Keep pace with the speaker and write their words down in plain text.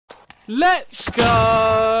Let's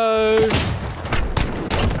go!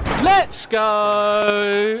 Let's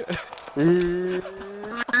go!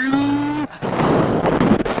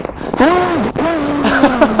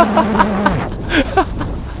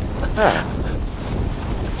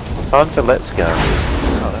 Time to let's go.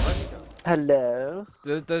 Hello.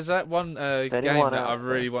 There's that one game Anyone that I out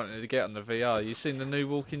really there? wanted to get on the VR. You seen the new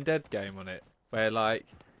Walking Dead game on it? Where like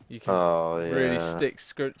you can Oh really yeah. stick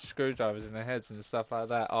screwdrivers in their heads and stuff like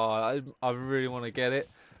that. Oh, I really want to get it,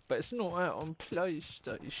 but it's not out on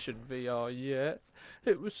PlayStation VR yet.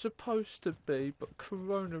 It was supposed to be, but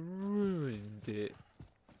Corona ruined it.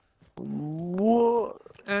 What?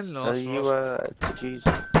 And Are lost. you did you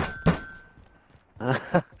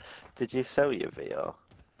did you sell your VR?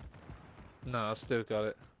 No, I still got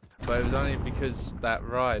it, but it was only because that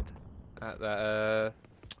ride at that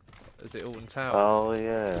is it Alton Towers? Oh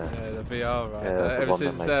yeah. Yeah, the VR ride. Yeah, the Ever one that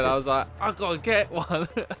since made then, you... I was like, I gotta get one.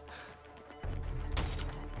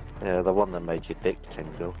 Yeah, the one that made your dick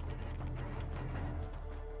tingle.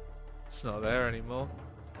 It's not there anymore.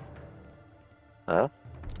 Huh?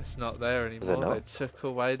 It's not there anymore. They not? took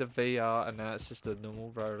away the VR, and now it's just a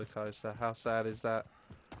normal roller coaster. How sad is that?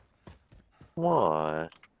 Why?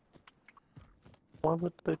 Why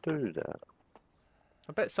would they do that?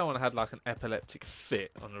 I bet someone had like an epileptic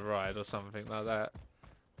fit on the ride or something like that.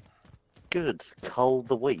 Good. Cold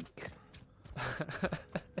the week.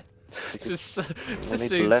 Just need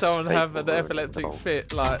see less someone have an people epileptic involved.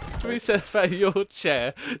 fit. Like, we said about your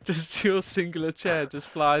chair, just your singular chair just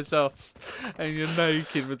flies off, and you're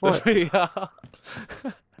naked with the What? VR.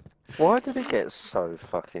 Why did it get so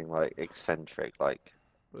fucking like eccentric? Like,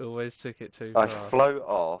 We always took it too I far. float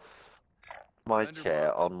off my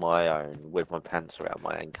chair on my own with my pants around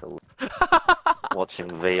my ankles, watching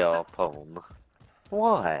VR porn.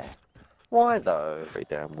 Why? Why though? Every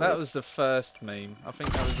damn That week. was the first meme. I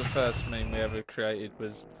think that was the first meme we ever created.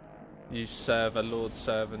 Was you serve a Lord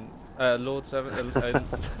servant, and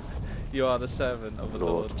you are the servant of a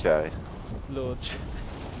Lord. Joe. Lord. Of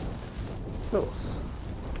course.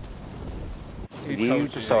 Who You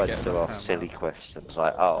told decided get to the ask hammer? silly questions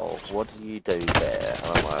like, oh, what do you do there?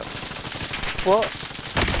 And I'm like, what?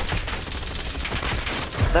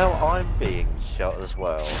 Now I'm being shot as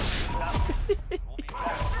well.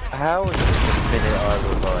 How is it the minute I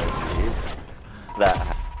revive you that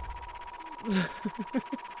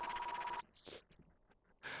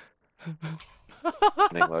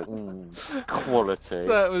happening? Like, quality.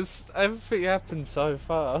 That was everything happened so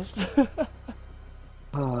fast.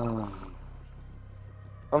 I'm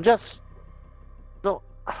just not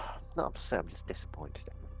upset. I'm just disappointed.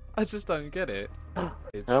 I just don't get it.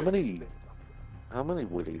 How many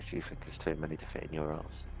willies do you think is too many to fit in your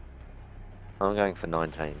arse? I'm going for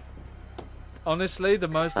 19. Honestly, the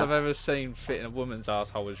most I've ever seen fit in a woman's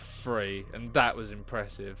asshole was 3, and that was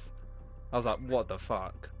impressive. I was like, what the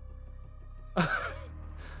fuck?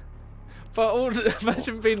 But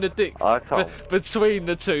imagine being the dick between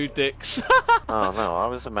the two dicks. Oh no, I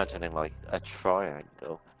was imagining like a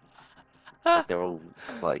triangle. They're all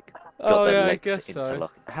like got their legs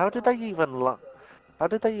interlocked. So. How did they even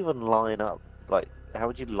line up? Like, how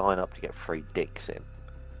would you line up to get 3 dicks in?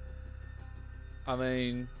 I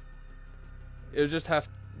mean, it would just have.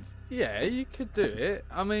 Yeah, you could do it.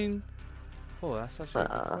 I mean, oh, that's actually a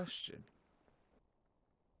good question.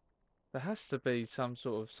 There has to be some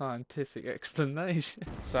sort of scientific explanation.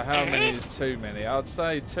 So how many is too many? I'd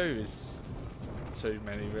say 2 is too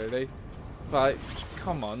many, really. Like,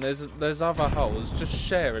 come on, there's other holes. Just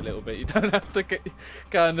share a little bit. You don't have to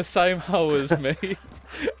go in the same hole as me.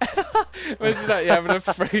 Imagine that you're having a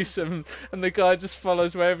threesome and the guy just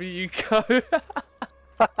follows wherever you go.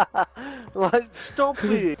 Like, stop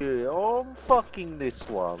it! I'm fucking this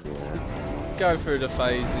one. Go through the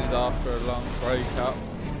phases after a long breakup.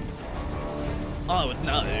 I would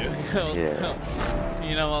know. Yeah.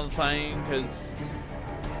 You know what I'm saying? Because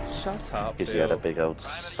shut up. Because you had a big old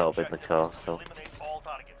sob in the castle.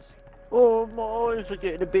 Oh, my eyes are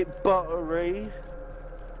getting a bit buttery.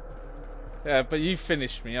 Yeah, but you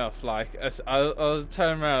finished me off. Like, I was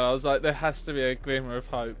turning around, I was like, there has to be a glimmer of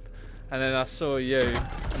hope. And then I saw you,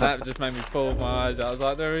 and that just made me pull my eyes out. I was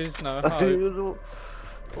like, there is no hope.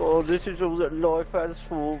 Oh, this is all that life has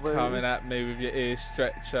for me. Coming at me with your ear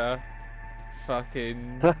stretcher.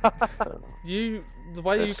 Fucking... The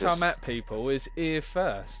way you come at people is ear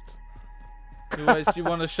first. You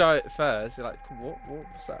want to show it first. You're like,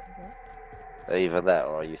 what's that? What? Either that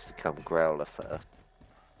or I used to come growler first.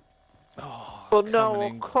 Oh, but no, I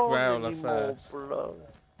can't growler anymore, first. bro.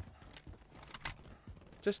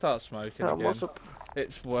 Just start smoking again.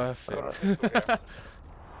 It's worth it.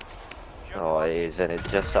 Oh, it is, and it's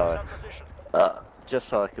just so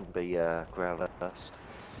I can be ground first.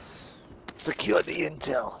 Secure the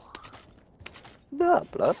intel. Nah,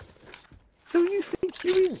 blood. Who you think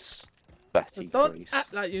you is? Batty Don't priest.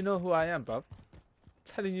 act like you know who I am, bruv.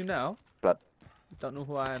 Telling you now. Blood. You don't know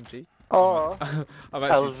who I am, G. Oh, I'm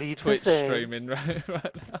actually Twitch streaming right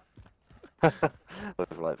now.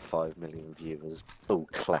 With like 5 million viewers, all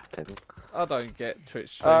clapping. I don't get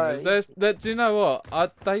Twitch streamers. Do you know what?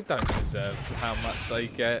 They don't deserve how much they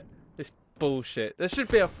get. This bullshit. There should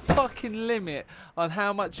be a fucking limit on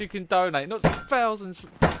how much you can donate, not thousands.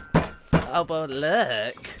 Oh, but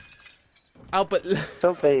look. Oh, but look.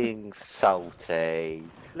 Stop being salty.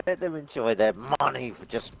 Let them enjoy their money for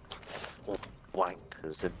just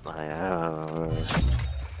wankers, isn't they?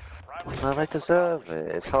 No, they deserve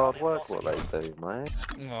it. It's hard work what they do, mate.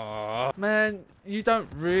 Aww. Man, you don't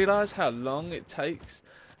realise how long it takes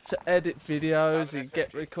to edit videos and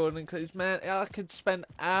get recording clips. Man, I could spend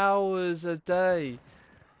hours a day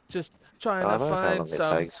just trying to find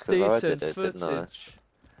some decent footage.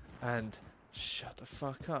 And shut the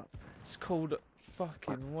fuck up. It's called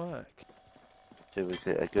fucking work. Do we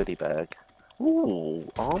get a goodie bag?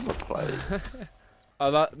 Ooh, armor plate.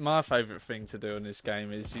 My favourite thing to do in this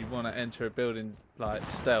game is you want to enter a building like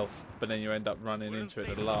stealth, but then you end up running into it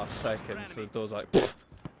at the last second, so the door's like.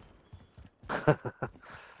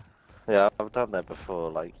 Yeah, I've done that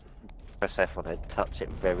before. Like, press F on it, touch it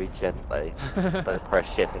very gently, but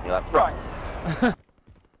press shift and you're like, right.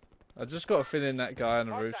 I just got a feeling that guy on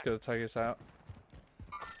the roof's gonna take us out.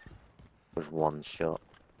 With one shot.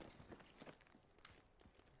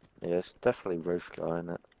 Yeah, it's definitely roof guy, isn't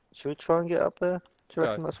it? Should we try and get up there? Do you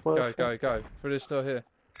reckon that's worth it? Go. But it's still here.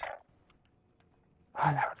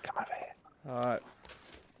 Alright, Aaron, come over here. Alright.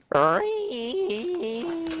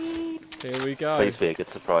 Here we go. Please be a good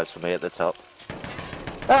surprise for me at the top.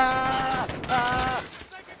 Ah! Ah!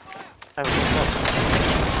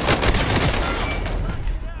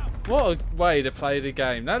 What a way to play the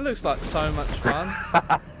game. That looks like so much fun.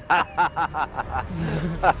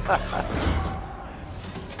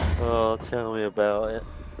 Oh, tell me about it.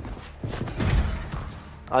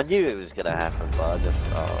 I knew it was going to happen, but I just,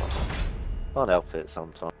 can't help it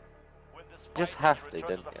sometimes. Just have to,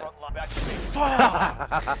 didn't you?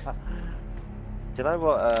 Do you know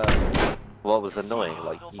what was annoying?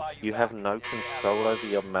 Like, you have no control over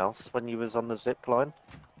your mouse when you was on the zip line.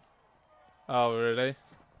 Oh, really?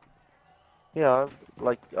 Yeah,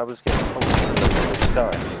 I was getting told to the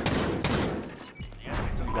sky.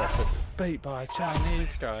 You got beat by a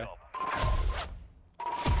Chinese guy.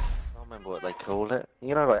 I remember what they called it.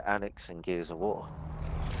 You know, like Annex in Gears of War.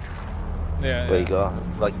 Yeah. Where you got,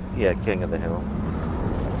 like, yeah, King of the Hill.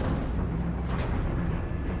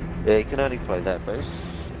 Yeah, you can only play that, but it's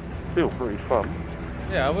still pretty fun.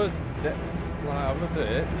 Yeah, I would do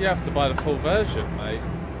it. You have to buy the full version, mate.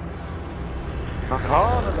 I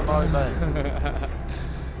can't at the moment.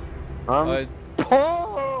 I'm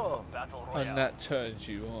poor! And that turns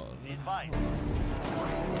you on.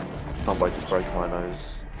 Can't wait to break my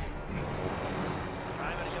nose.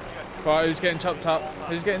 Right, who's getting chopped up?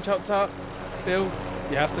 Who's getting chopped up? Bill,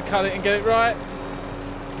 you have to cut it and get it right.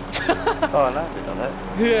 Oh, I landed on it.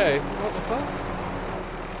 Yeah, what the fuck?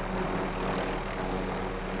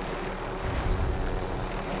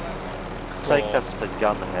 Take us to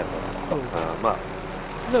gun heaven.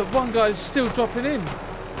 Look, one guy's still dropping in.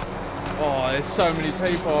 Oh, there's so many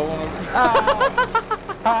people I want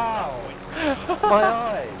to... Ow! My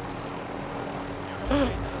eyes!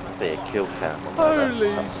 Be a kill cam.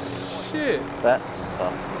 Holy shit! That's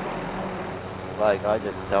sus. Like, I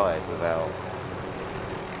just died without...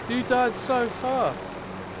 You died so fast.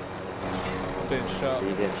 Being shot. You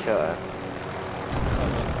didn't shot her?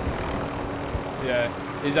 Yeah,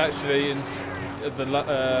 he's actually in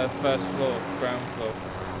the first floor, ground floor.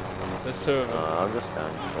 There's two of them. I'm just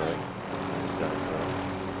going for it.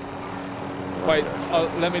 Wait,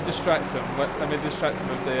 let me distract him. Let me distract him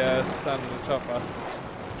with the sound of the chopper.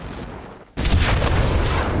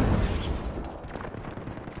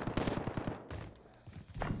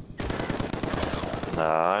 No,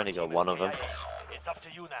 I only got one of them. It's up to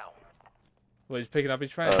you now. Well, he's picking up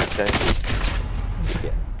his friend. Okay.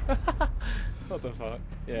 Yeah. What the fuck?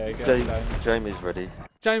 Yeah, go. Jamie's ready.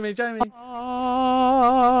 Jamie.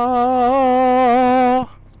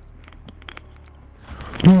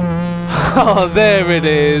 Oh, there it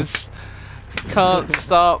is. Can't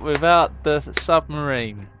start without the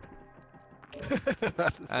submarine.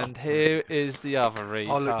 And here is the other retard.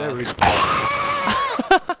 Oh, look, there he is.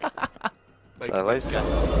 Let's go.